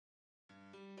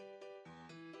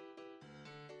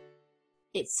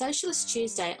It's Socialist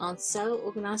Tuesday on So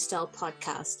Organised Style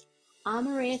podcast. I'm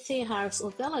Maria Theoharis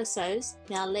or Velosos.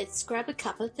 Now let's grab a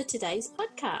cuppa for today's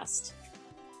podcast.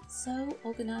 So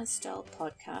Organised Style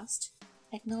podcast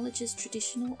acknowledges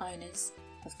traditional owners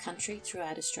of country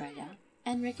throughout Australia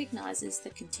and recognises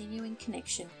the continuing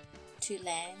connection to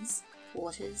lands,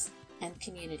 waters and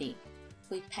community.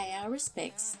 We pay our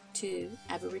respects to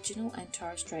Aboriginal and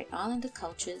Torres Strait Islander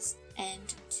cultures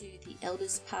and to the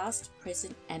elders past,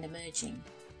 present and emerging.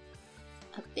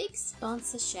 A big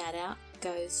sponsor shout out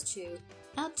goes to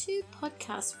our two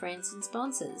podcast friends and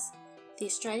sponsors. The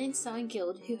Australian Sewing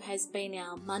Guild, who has been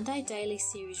our Monday Daily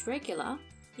Series regular,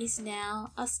 is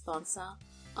now a sponsor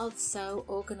of So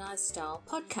Organised Style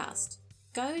podcast.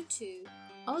 Go to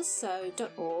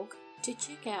ozsew.org to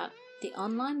check out the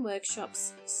online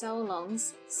workshops,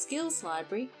 sew-alongs, skills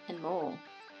library and more.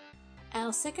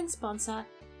 Our second sponsor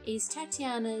is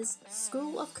Tatiana's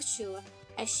School of Couture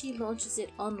as she launches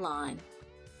it online.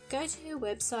 Go to her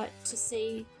website to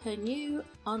see her new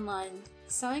online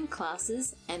sewing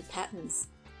classes and patterns.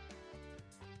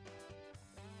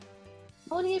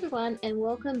 Morning everyone and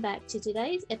welcome back to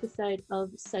today's episode of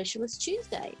Socialist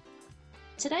Tuesday.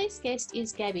 Today's guest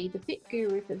is Gabby, the fit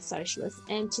guru for the Socialists,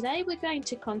 and today we're going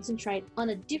to concentrate on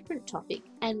a different topic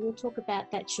and we'll talk about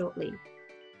that shortly.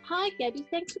 Hi Gabby,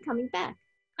 thanks for coming back.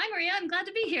 Hi Maria, I'm glad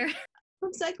to be here.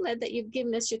 I'm so glad that you've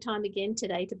given us your time again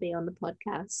today to be on the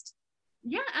podcast.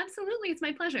 Yeah, absolutely. It's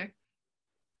my pleasure.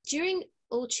 During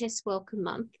All Chest Welcome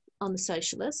Month on the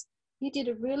Socialist, you did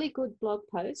a really good blog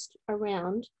post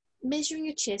around measuring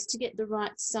your chest to get the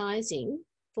right sizing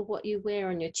for what you wear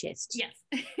on your chest.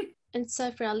 Yes. And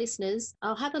so for our listeners,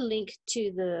 I'll have a link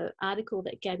to the article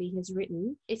that Gabby has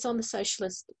written. It's on the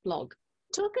Socialist blog.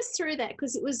 Talk us through that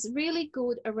because it was really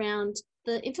good around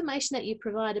the information that you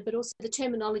provided, but also the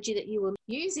terminology that you were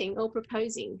using or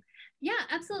proposing. Yeah,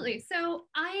 absolutely. So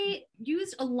I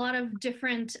used a lot of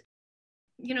different,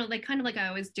 like I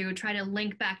always do, try to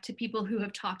link back to people who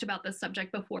have talked about this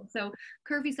subject before. So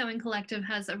Curvy Sewing Collective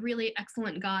has a really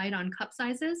excellent guide on cup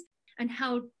sizes and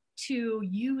how to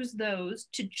use those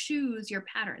to choose your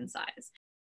pattern size.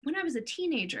 When I was a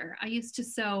teenager, I used to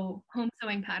sew home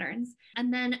sewing patterns.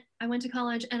 And then I went to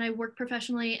college and I worked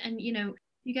professionally. And,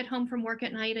 you get home from work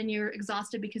at night and you're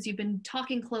exhausted because you've been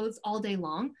talking clothes all day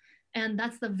long. And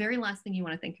that's the very last thing you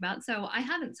want to think about. So I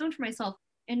haven't sewn for myself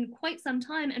in quite some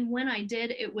time. And when I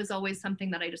did, it was always something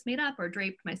that I just made up or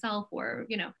draped myself or,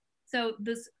 So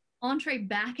this entree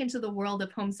back into the world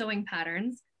of home sewing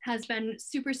patterns has been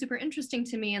super, super interesting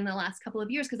to me in the last couple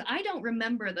of years because I don't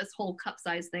remember this whole cup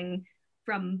size thing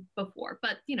from before.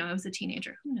 But, I was a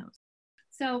teenager. Who knows?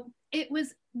 So it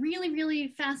was really,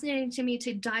 really fascinating to me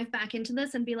to dive back into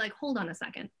this and be like, hold on a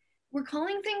second. We're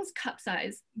calling things cup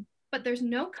size, but there's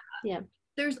no cup. Yeah.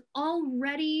 There's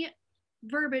already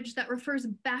verbiage that refers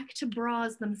back to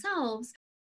bras themselves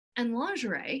and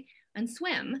lingerie and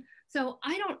swim. So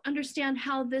I don't understand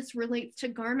how this relates to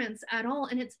garments at all.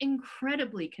 And it's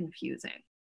incredibly confusing.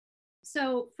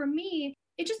 So for me,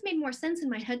 it just made more sense in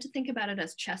my head to think about it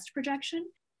as chest projection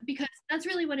because that's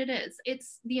really what it is.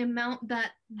 It's the amount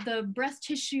that the breast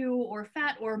tissue or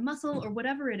fat or muscle or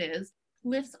whatever it is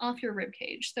lifts off your rib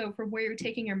cage. So from where you're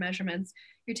taking your measurements,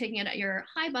 you're taking it at your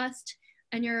high bust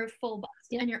and your full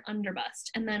bust and your under bust.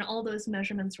 And then all those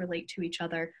measurements relate to each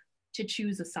other to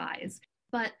choose a size.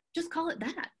 But just call it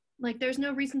that. Like there's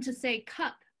no reason to say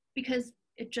cup because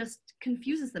it just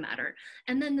confuses the matter.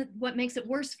 And then what makes it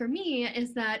worse for me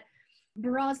is that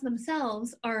bras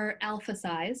themselves are alpha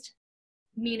sized,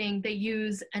 meaning they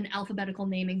use an alphabetical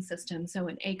naming system. So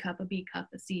an A cup, a B cup,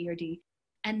 a C or D.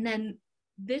 And then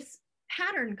this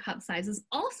pattern cup sizes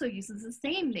also uses the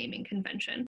same naming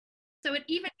convention. So it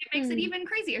makes it even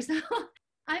crazier. So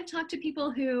I've talked to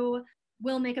people who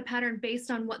will make a pattern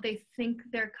based on what they think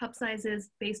their cup size is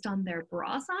based on their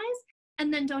bra size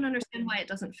and then don't understand why it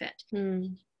doesn't fit.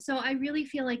 So I really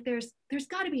feel like there's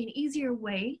got to be an easier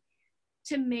way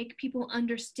to make people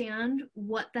understand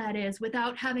what that is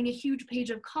without having a huge page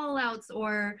of call outs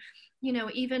or,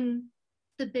 even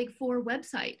the Big Four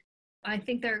website. I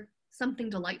think they're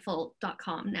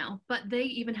somethingdelightful.com now, but they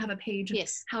even have a page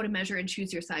how to measure and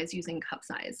choose your size using cup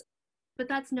size. But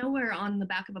that's nowhere on the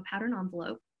back of a pattern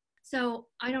envelope. So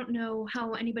I don't know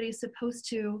how anybody's supposed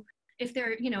to, if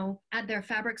they're, at their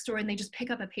fabric store and they just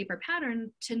pick up a paper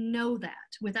pattern to know that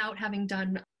without having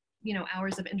done,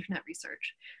 hours of internet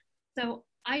research. So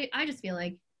I just feel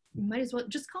like you might as well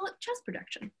just call it chest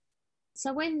projection.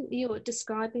 So when you're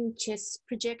describing chest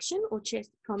projection or chest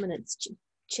prominence,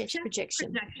 chest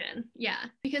projection. Yeah,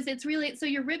 because it's really, so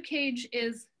your rib cage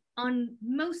is on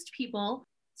most people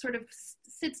sort of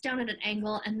sits down at an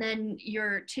angle, and then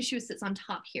your tissue sits on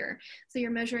top here. So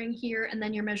you're measuring here, and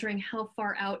then you're measuring how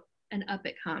far out and up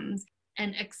it comes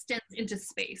and extends into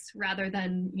space rather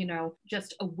than, you know,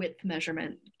 just a width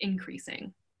measurement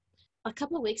increasing. A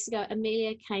couple of weeks ago,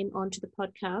 Amelia came onto the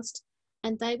podcast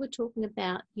and they were talking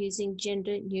about using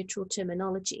gender neutral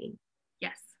terminology.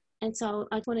 Yes. And so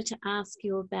I wanted to ask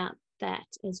you about that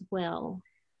as well.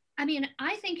 I mean,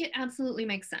 I think it absolutely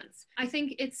makes sense. I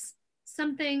think it's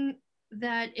something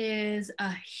that is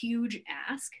a huge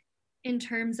ask in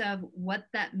terms of what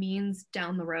that means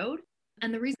down the road.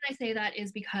 And the reason I say that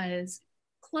is because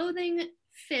clothing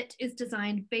fit is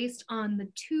designed based on the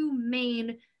two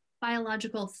main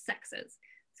biological sexes,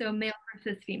 so male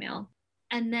versus female.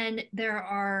 And then there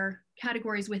are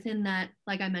categories within that,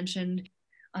 like I mentioned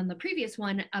on the previous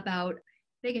one, about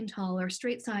big and tall or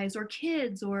straight size or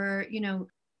kids or, you know,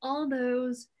 all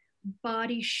those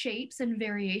body shapes and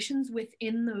variations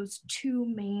within those two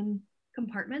main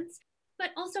compartments.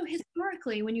 But also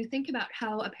historically, when you think about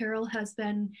how apparel has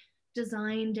been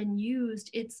designed and used,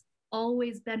 it's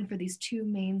always been for these two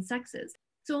main sexes.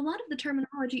 So a lot of the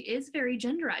terminology is very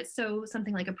genderized. So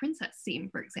something like a princess seam,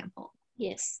 for example.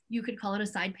 Yes. You could call it a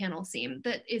side panel seam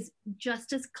that is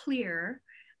just as clear,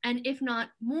 and if not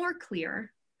more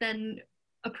clear, than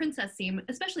a princess seam,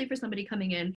 especially for somebody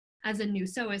coming in as a new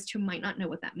sewist who might not know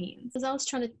what that means. Because I was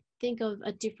trying to think of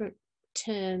a different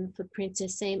term for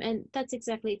princess seam, and that's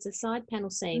exactly, it's a side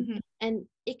panel seam. Mm-hmm. And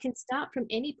it can start from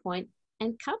any point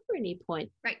and cover any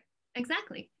point. Right.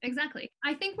 Exactly.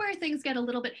 I think where things get a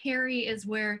little bit hairy is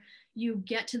where you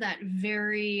get to that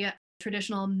very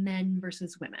traditional men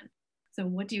versus women. So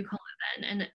what do you call it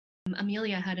then? And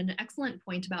Amelia had an excellent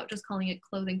point about just calling it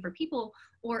clothing for people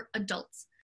or adults,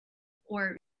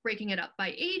 or breaking it up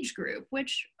by age group,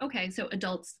 which, okay, so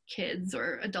adults, kids,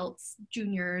 or adults,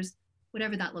 juniors,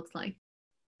 whatever that looks like.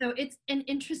 So it's an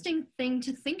interesting thing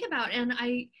to think about. And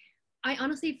I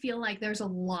honestly feel like there's a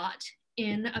lot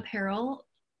in apparel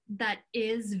that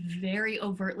is very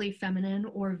overtly feminine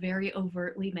or very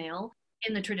overtly male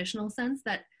in the traditional sense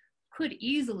that could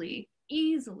easily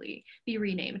be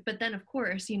renamed. But then, of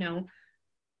course, you know,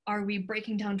 are we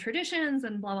breaking down traditions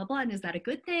and blah, blah, blah, and is that a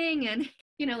good thing? And,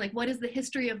 you know, like, what is the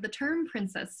history of the term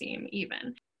princess seam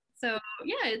even? So,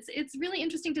 yeah, it's really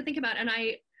interesting to think about. And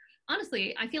I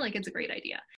feel like it's a great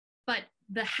idea. But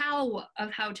the how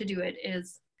of how to do it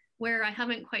is where I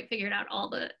haven't quite figured out all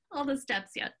the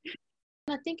steps yet.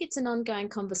 I think it's an ongoing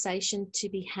conversation to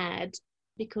be had,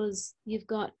 because you've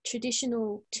got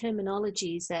traditional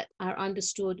terminologies that are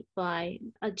understood by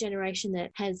a generation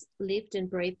that has lived and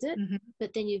breathed it, mm-hmm.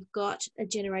 but then you've got a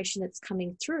generation that's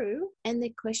coming through and they're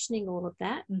questioning all of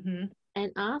that, mm-hmm.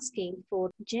 and asking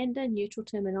for gender neutral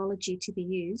terminology to be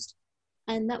used.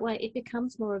 And that way it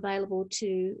becomes more available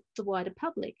to the wider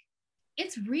public.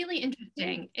 It's really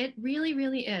interesting. It really,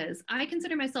 really is. I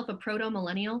consider myself a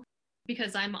proto-millennial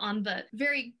because I'm on the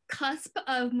very cusp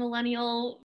of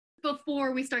millennial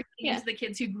before we start getting into the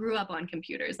kids who grew up on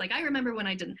computers. Like, I remember when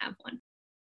I didn't have one.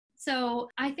 So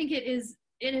I think it is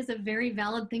a very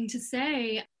valid thing to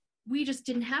say. We just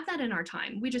didn't have that in our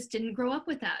time. We just didn't grow up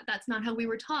with that. That's not how we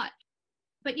were taught.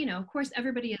 But, you know, of course,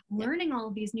 everybody is learning all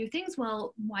of these new things.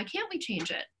 Well, why can't we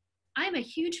change it? I'm a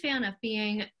huge fan of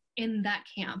being in that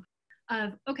camp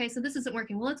of, okay, so this isn't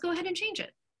working. Well, let's go ahead and change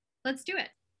it. Let's do it.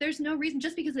 There's no reason,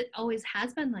 just because it always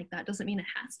has been like that doesn't mean it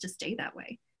has to stay that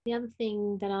way. The other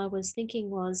thing that I was thinking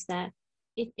was that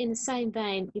if, in the same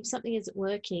vein, if something isn't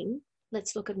working,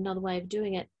 let's look at another way of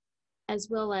doing it, as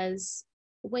well as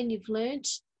when you've learned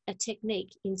a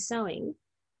technique in sewing,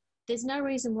 there's no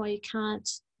reason why you can't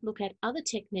look at other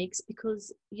techniques,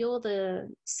 because you're the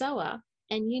sewer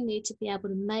and you need to be able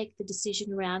to make the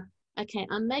decision around, okay,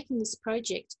 I'm making this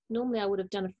project. Normally I would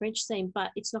have done a French seam, but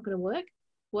it's not going to work.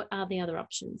 What are the other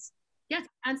options? Yes,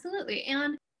 absolutely.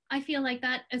 And I feel like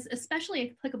that is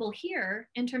especially applicable here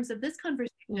in terms of this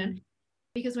conversation,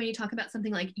 because when you talk about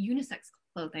something like unisex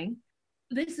clothing,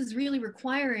 this is really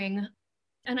requiring,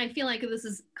 and I feel like this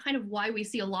is kind of why we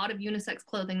see a lot of unisex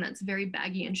clothing that's very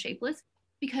baggy and shapeless,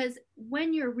 because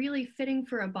when you're really fitting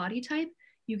for a body type,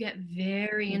 you get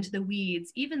very into the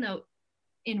weeds. Even though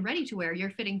in ready-to-wear, you're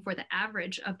fitting for the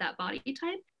average of that body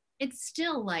type, it's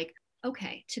still like,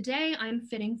 okay, today I'm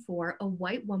fitting for a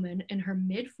white woman in her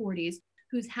mid-40s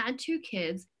who's had 2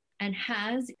 kids and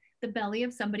has the belly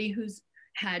of somebody who's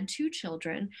had 2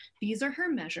 children. These are her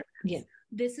measurements. Yeah.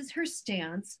 This is her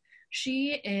stance.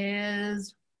 She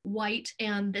is white,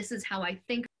 and this is how I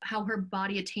think how her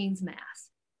body attains mass.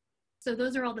 So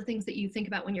those are all the things that you think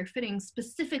about when you're fitting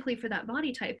specifically for that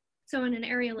body type. So in an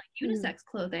area like unisex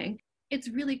clothing, it's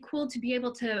really cool to be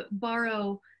able to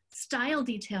borrow style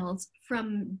details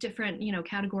from different,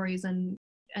 categories and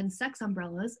sex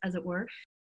umbrellas, as it were.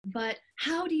 But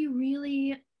how do you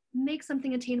really make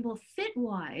something attainable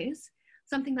fit-wise,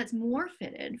 something that's more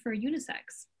fitted for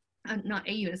unisex, not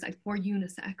a unisex, for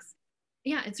unisex?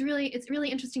 Yeah, it's really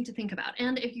interesting to think about.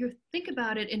 And if you think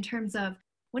about it in terms of,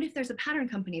 what if there's a pattern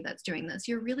company that's doing this?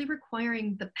 You're really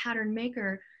requiring the pattern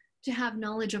maker to have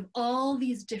knowledge of all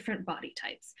these different body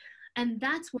types. And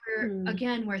that's where,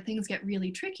 again, where things get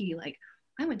really tricky. Like,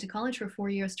 I went to college for 4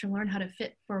 years to learn how to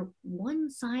fit for one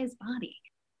size body.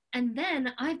 And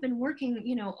then I've been working,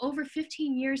 over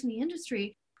 15 years in the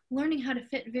industry, learning how to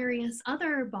fit various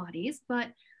other bodies, but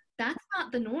that's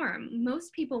not the norm.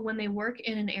 Most people, when they work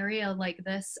in an area like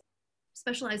this,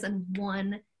 specialize in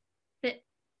one fit.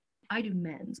 I do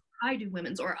men's, I do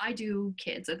women's, or I do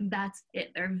kids, and that's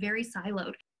it. They're very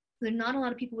siloed. There are not a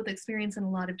lot of people with experience in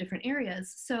a lot of different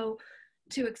areas. So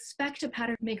to expect a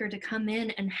pattern maker to come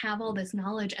in and have all this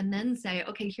knowledge and then say,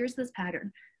 okay, here's this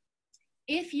pattern.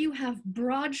 If you have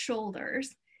broad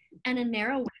shoulders and a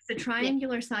narrow waist, a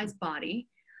triangular sized body,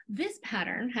 this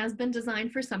pattern has been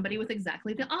designed for somebody with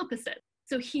exactly the opposite.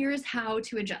 So here's how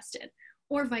to adjust it,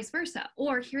 or vice versa,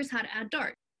 or here's how to add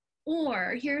dart.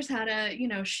 Or here's how to,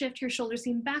 shift your shoulder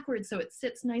seam backwards so it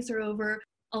sits nicer over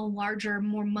a larger,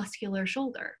 more muscular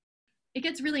shoulder. It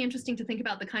gets really interesting to think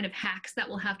about the kind of hacks that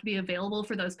will have to be available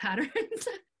for those patterns.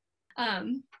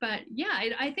 But yeah,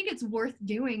 I think it's worth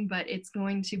doing, but it's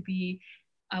going to be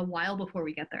a while before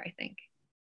we get there, I think.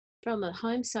 From a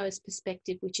home sewer's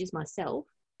perspective, which is myself,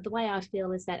 the way I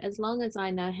feel is that as long as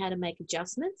I know how to make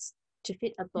adjustments to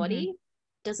fit a body,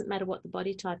 doesn't matter what the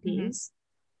body type is,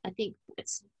 I think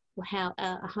it's how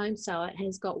a home sewer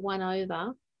has got one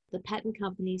over the pattern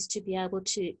companies to be able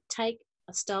to take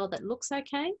a style that looks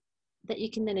okay, that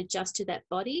you can then adjust to that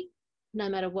body, no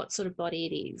matter what sort of body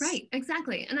it is. Right,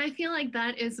 exactly. And I feel like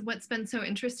that is what's been so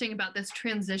interesting about this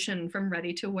transition from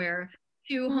ready to wear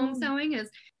to home sewing is,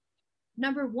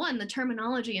 number one, the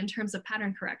terminology in terms of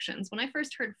pattern corrections. When I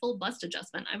first heard full bust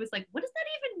adjustment, I was like, what does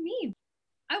that even mean?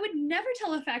 I would never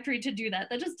tell a factory to do that.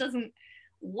 That just doesn't,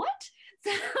 what?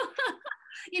 So,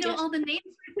 all the names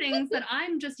for things that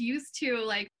I'm just used to,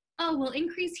 like, oh, we'll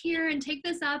increase here and take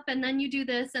this up, and then you do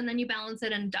this, and then you balance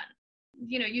it and done.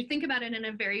 You think about it in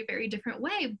a very, very different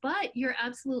way, but you're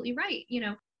absolutely right.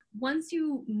 Once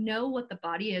you know what the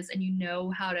body is and you know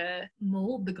how to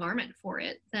mold the garment for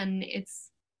it, then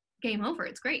it's game over.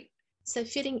 It's great. So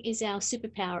fitting is our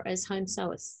superpower as home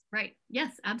sewers. Right.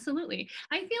 Yes, absolutely.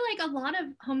 I feel like a lot of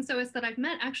home sewists that I've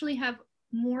met actually have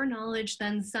more knowledge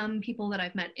than some people that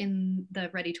I've met in the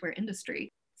ready-to-wear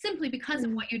industry, simply because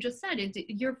of what you just said.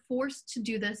 You're forced to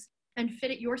do this and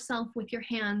fit it yourself with your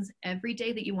hands every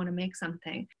day that you want to make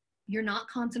something. You're not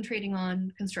concentrating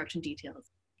on construction details.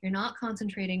 You're not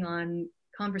concentrating on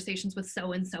conversations with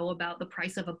so-and-so about the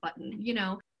price of a button.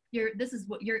 You're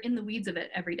in the weeds of it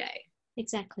every day.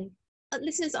 Exactly.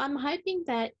 Listeners, I'm hoping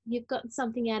that you've gotten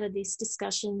something out of this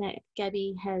discussion that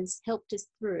Gabby has helped us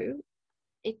through.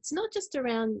 It's not just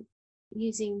around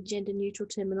using gender-neutral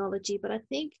terminology, but I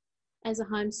think as a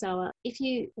home sewer, if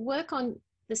you work on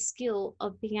the skill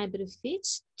of being able to fit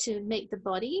to meet the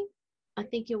body, I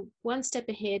think you're one step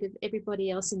ahead of everybody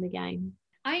else in the game.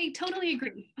 I totally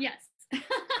agree. Yes.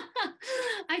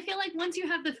 I feel like once you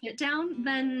have the fit down,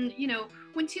 then,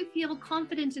 once you feel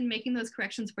confident in making those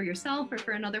corrections for yourself or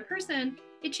for another person,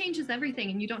 it changes everything.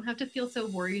 And you don't have to feel so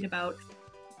worried about,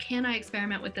 can I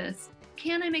experiment with this?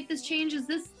 Can I make this change? Is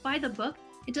this by the book?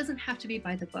 It doesn't have to be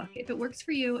by the book. If it works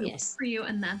for you, it works for you,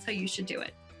 and that's how you should do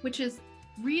it, which is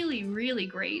really, really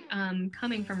great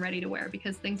coming from Ready to Wear,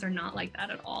 because things are not like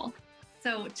that at all.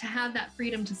 So to have that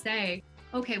freedom to say,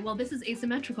 okay, well, this is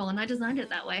asymmetrical and I designed it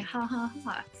that way. Ha ha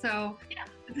ha. So yeah,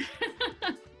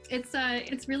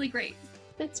 it's really great.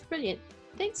 That's brilliant.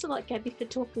 Thanks a lot, Gabby, for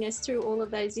talking us through all of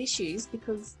those issues,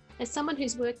 because as someone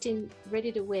who's worked in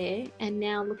Ready to Wear and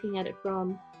now looking at it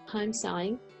from home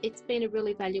sewing, it's been a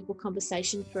really valuable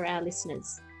conversation for our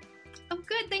listeners. Oh,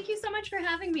 good. Thank you so much for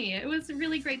having me. It was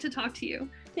really great to talk to you.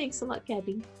 Thanks a lot,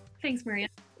 Gabby. Thanks, Maria.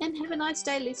 And have a nice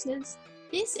day, listeners.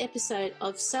 This episode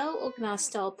of Sew Organised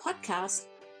Style podcast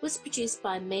was produced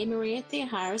by me, Maria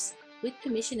Theoharis, with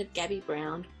permission of Gabby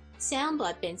Brown. Sound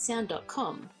by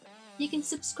bensound.com. You can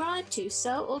subscribe to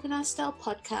Sew Organised Style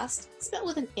podcast, spelled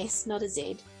with an S, not a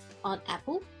Z, on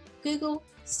Apple, Google,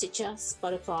 Stitcher,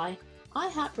 Spotify,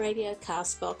 iHeartRadio,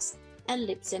 Castbox, and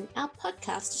Libsyn, our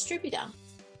podcast distributor.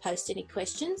 Post any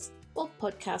questions or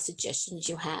podcast suggestions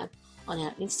you have on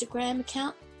our Instagram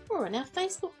account or on our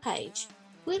Facebook page.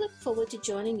 We look forward to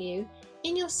joining you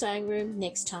in your sewing room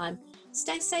next time.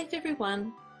 Stay safe,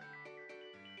 everyone.